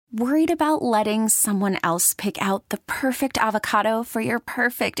Worried about letting someone else pick out the perfect avocado for your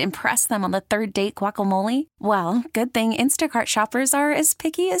perfect impress them on the third date guacamole? Well, good thing Instacart shoppers are as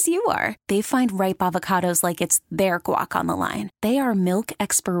picky as you are. They find ripe avocados like it's their guac on the line. They are milk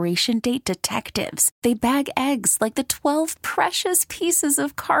expiration date detectives. They bag eggs like the 12 precious pieces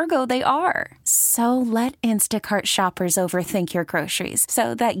of cargo they are. So let Instacart shoppers overthink your groceries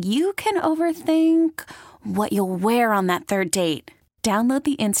so that you can overthink what you'll wear on that third date. Download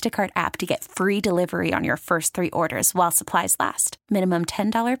the Instacart app to get free delivery on your first 3 orders while supplies last. Minimum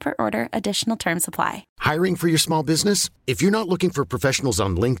 $10 per order. Additional terms apply. Hiring for your small business? If you're not looking for professionals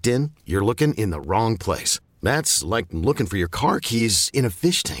on LinkedIn, you're looking in the wrong place. That's like looking for your car keys in a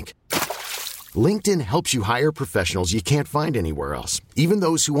fish tank. LinkedIn helps you hire professionals you can't find anywhere else, even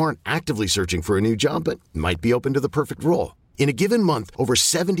those who aren't actively searching for a new job but might be open to the perfect role. In a given month, over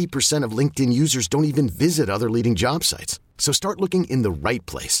 70% of LinkedIn users don't even visit other leading job sites. So start looking in the right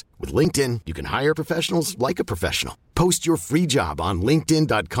place. With LinkedIn, you can hire professionals like a professional. Post your free job on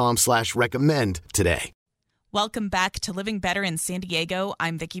linkedin.com/recommend today. Welcome back to Living Better in San Diego.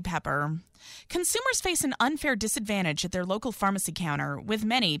 I'm Vicki Pepper. Consumers face an unfair disadvantage at their local pharmacy counter, with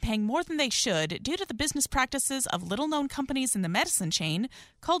many paying more than they should due to the business practices of little-known companies in the medicine chain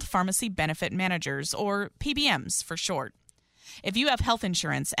called pharmacy benefit managers, or PBMs for short. If you have health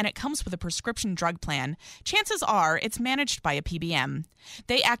insurance and it comes with a prescription drug plan, chances are it's managed by a PBM.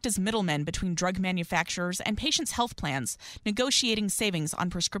 They act as middlemen between drug manufacturers and patients' health plans, negotiating savings on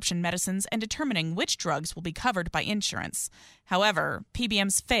prescription medicines and determining which drugs will be covered by insurance. However,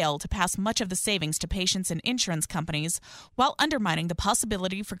 PBMs fail to pass much of the savings to patients and insurance companies while undermining the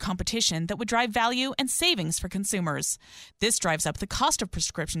possibility for competition that would drive value and savings for consumers. This drives up the cost of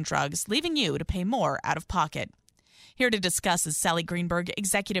prescription drugs, leaving you to pay more out of pocket. Here to discuss is Sally Greenberg,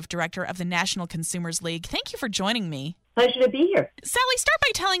 Executive Director of the National Consumers League. Thank you for joining me. Pleasure to be here. Sally, start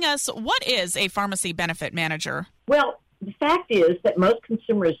by telling us, what is a pharmacy benefit manager? Well, the fact is that most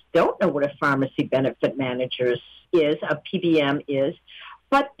consumers don't know what a pharmacy benefit manager is, a PBM is,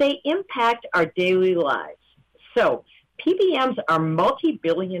 but they impact our daily lives. So PBMs are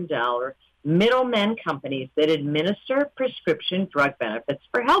multi-billion-dollar middlemen companies that administer prescription drug benefits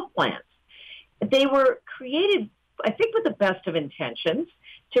for health plans. They were created, I think, with the best of intentions,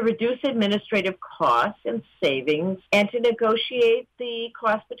 to reduce administrative costs and savings and to negotiate the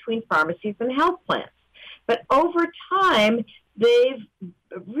cost between pharmacies and health plans. But over time, they've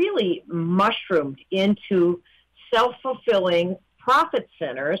really mushroomed into self-fulfilling profit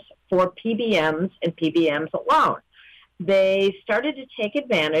centers for PBMs and PBMs alone. They started to take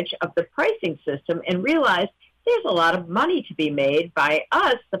advantage of the pricing system and realized there's a lot of money to be made by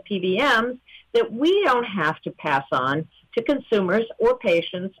us, the PBMs, that we don't have to pass on to consumers or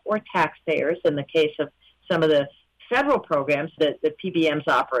patients or taxpayers in the case of some of the federal programs that the PBMs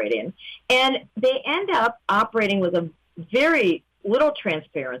operate in. And they end up operating with a very little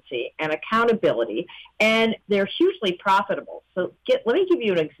transparency and accountability, and they're hugely profitable. So let me give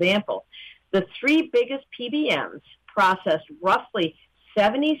you an example. The 3 biggest PBMs processed roughly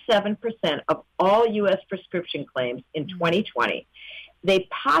 77% of all U.S. prescription claims in 2020. They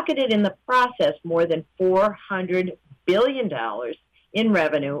pocketed in the process more than $400 billion in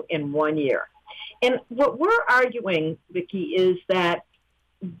revenue in 1 year. And what we're arguing, Vicki, is that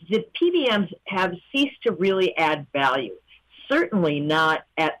the PBMs have ceased to really add value, certainly not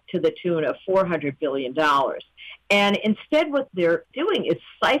to the tune of $400 billion. And instead what they're doing is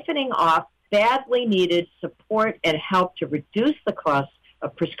siphoning off badly needed support and help to reduce the cost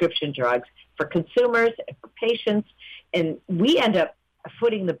of prescription drugs for consumers and for patients. And we end up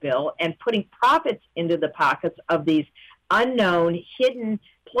footing the bill and putting profits into the pockets of these unknown, hidden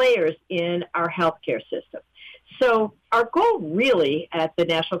players in our healthcare system. So our goal really at the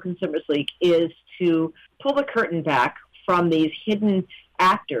National Consumers League is to pull the curtain back from these hidden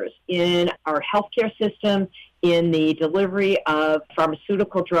actors in our healthcare system, in the delivery of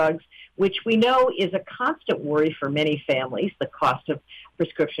pharmaceutical drugs, which we know is a constant worry for many families, the cost of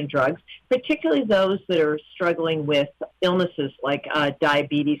prescription drugs, particularly those that are struggling with illnesses like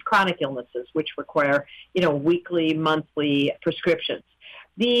diabetes, chronic illnesses, which require, weekly, monthly prescriptions.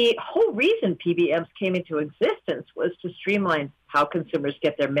 The whole reason PBMs came into existence was to streamline how consumers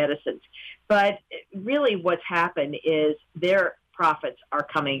get their medicines. But really what's happened is their profits are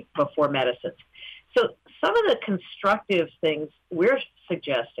coming before medicines. So some of the constructive things we're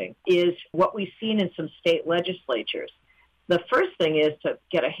suggesting is what we've seen in some state legislatures. The first thing is to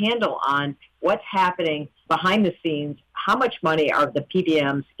get a handle on what's happening behind the scenes. How much money are the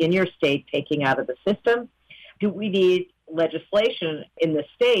PBMs in your state taking out of the system? Do we need legislation in the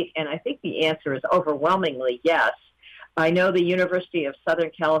state? And I think the answer is overwhelmingly yes. I know the University of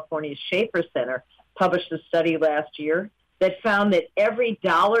Southern California's Schaefer Center published a study last year that found that every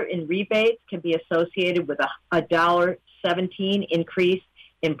dollar in rebates can be associated with a $1.17 increase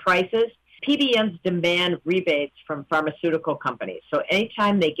in prices. PBMs demand rebates from pharmaceutical companies. So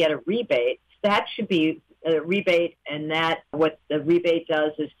anytime they get a rebate, that should be a rebate, and that what the rebate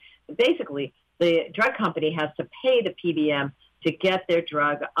does is basically the drug company has to pay the PBM to get their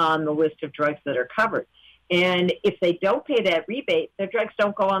drug on the list of drugs that are covered. And if they don't pay that rebate, their drugs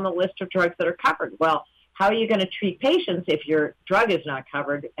don't go on the list of drugs that are covered. Well, how are you going to treat patients if your drug is not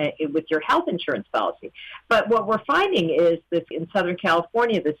covered with your health insurance policy? But what we're finding is that in Southern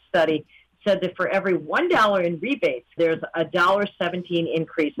California, this study said that for every $1 in rebates, there's a $1.17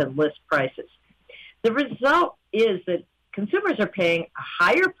 increase in list prices. The result is that consumers are paying a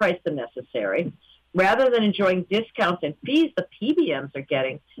higher price than necessary. Rather than enjoying discounts and fees the PBMs are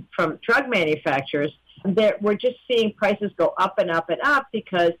getting from drug manufacturers, that we're just seeing prices go up and up and up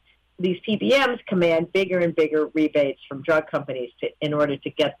because these PBMs command bigger and bigger rebates from drug companies in order to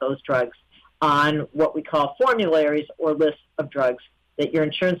get those drugs on what we call formularies or lists of drugs that your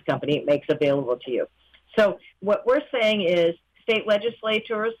insurance company makes available to you. So what we're saying is state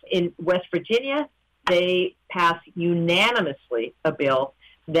legislators in West Virginia, they pass unanimously a bill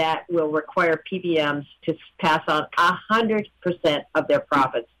that will require PBMs to pass on 100% of their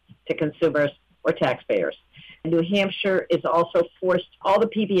profits to consumers or taxpayers. New Hampshire is also forced all the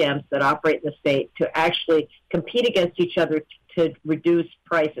PBMs that operate in the state to actually compete against each other to reduce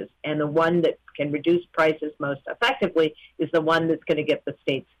prices. And the one that can reduce prices most effectively is the one that's going to get the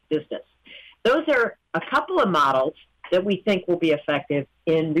state's business. Those are a couple of models that we think will be effective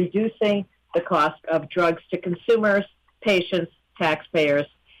in reducing the cost of drugs to consumers, patients, taxpayers,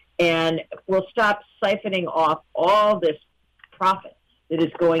 and we'll stop siphoning off all this profit that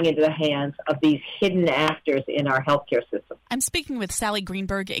is going into the hands of these hidden actors in our healthcare system. I'm speaking with Sally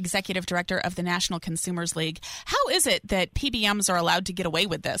Greenberg, Executive Director of the National Consumers League. How is it that PBMs are allowed to get away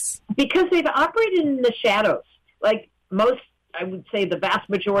with this? Because they've operated in the shadows. Like most, I would say the vast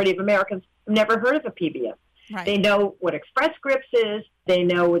majority of Americans have never heard of a PBM. Right. They know what Express Scripts is. They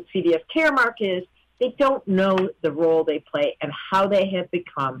know what CVS Caremark is. They don't know the role they play and how they have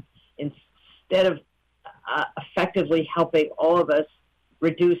become, instead of effectively helping all of us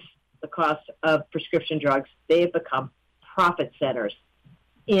reduce the cost of prescription drugs, they have become profit centers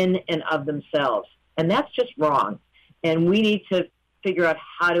in and of themselves. And that's just wrong. And we need to figure out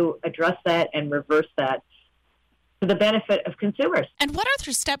how to address that and reverse that for the benefit of consumers. And what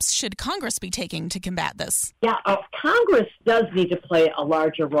other steps should Congress be taking to combat this? Yeah, Congress does need to play a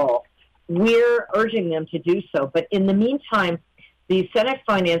larger role. We're urging them to do so. But in the meantime, the Senate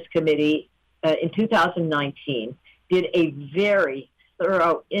Finance Committee in 2019 did a very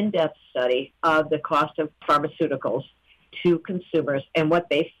thorough, in-depth study of the cost of pharmaceuticals to consumers. And what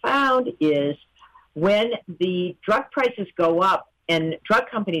they found is when the drug prices go up and drug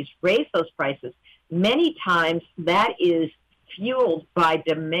companies raise those prices, many times that is fueled by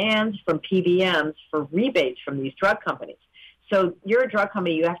demands from PBMs for rebates from these drug companies. So you're a drug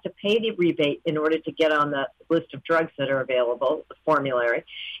company, you have to pay the rebate in order to get on the list of drugs that are available, the formulary.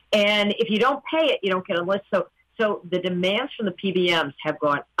 And if you don't pay it, you don't get on the list. So the demands from the PBMs have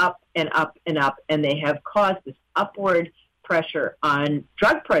gone up and up and up, and they have caused this upward pressure on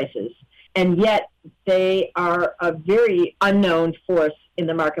drug prices, and yet they are a very unknown force in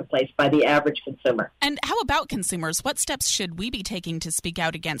the marketplace by the average consumer. And how about consumers? What steps should we be taking to speak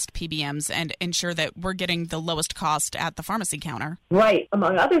out against PBMs and ensure that we're getting the lowest cost at the pharmacy counter? Right.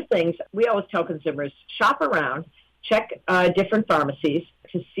 Among other things, we always tell consumers, shop around, check different pharmacies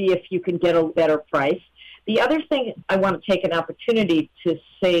to see if you can get a better price. The other thing I want to take an opportunity to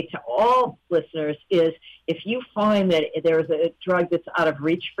say to all listeners is if you find that there's a drug that's out of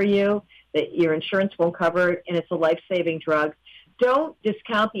reach for you, that your insurance won't cover it, and it's a life-saving drug, don't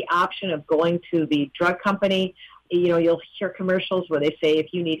discount the option of going to the drug company. You know, you'll hear commercials where they say if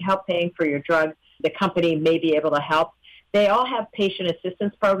you need help paying for your drug, the company may be able to help. They all have patient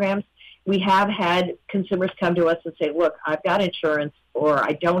assistance programs. We have had consumers come to us and say, look, I've got insurance or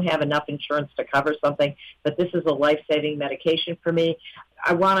I don't have enough insurance to cover something, but this is a life-saving medication for me.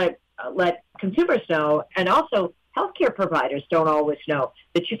 I want to let consumers know, and also healthcare providers don't always know,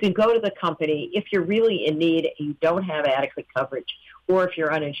 that you can go to the company if you're really in need and you don't have adequate coverage, or if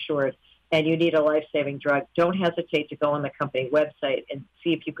you're uninsured and you need a life-saving drug. Don't hesitate to go on the company website and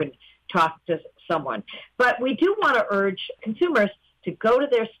see if you can talk to someone. But we do want to urge consumers to go to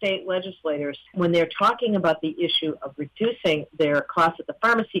their state legislators when they're talking about the issue of reducing their costs at the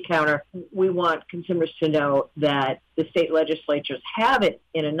pharmacy counter. We want consumers to know that the state legislatures have, it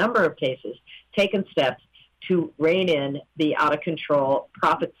in a number of cases, taken steps to rein in the out-of-control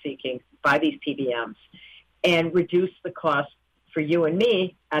profit-seeking by these PBMs and reduce the cost for you and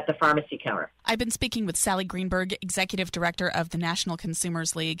me at the pharmacy counter. I've been speaking with Sally Greenberg, Executive Director of the National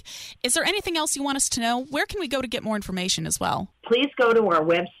Consumers League. Is there anything else you want us to know? Where can we go to get more information as well? Please go to our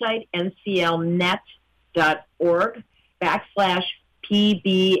website,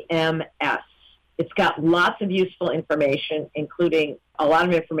 nclnet.org/PBMS. It's got lots of useful information, including a lot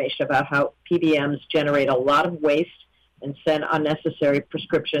of information about how PBMs generate a lot of waste and send unnecessary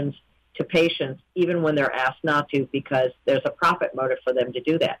prescriptions to patients, even when they're asked not to, because there's a profit motive for them to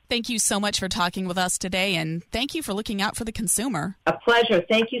do that. Thank you so much for talking with us today, and thank you for looking out for the consumer. A pleasure.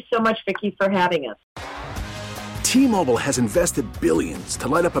 Thank you so much, Vicki, for having us. T-Mobile has invested billions to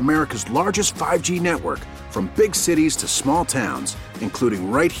light up America's largest 5G network, from big cities to small towns,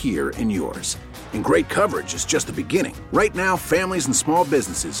 including right here in yours. And great coverage is just the beginning. Right now, families and small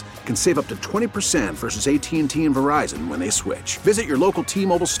businesses can save up to 20% versus AT&T and Verizon when they switch. Visit your local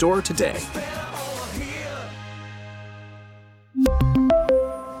T-Mobile store today.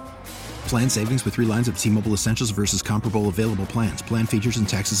 Plan savings with 3 lines of T-Mobile Essentials versus comparable available plans. Plan features and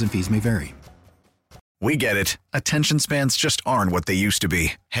taxes and fees may vary. We get it. Attention spans just aren't what they used to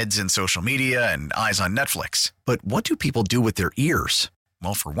be. Heads in social media and eyes on Netflix. But what do people do with their ears?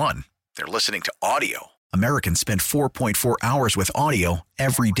 Well, for one, they're listening to audio. Americans spend 4.4 hours with audio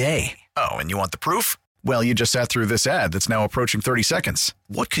every day. Oh, and you want the proof? Well, you just sat through this ad that's now approaching 30 seconds.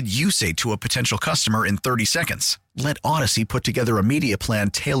 What could you say to a potential customer in 30 seconds? Let Odyssey put together a media plan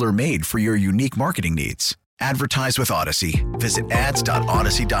tailor-made for your unique marketing needs. Advertise with Odyssey. Visit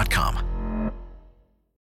ads.odyssey.com.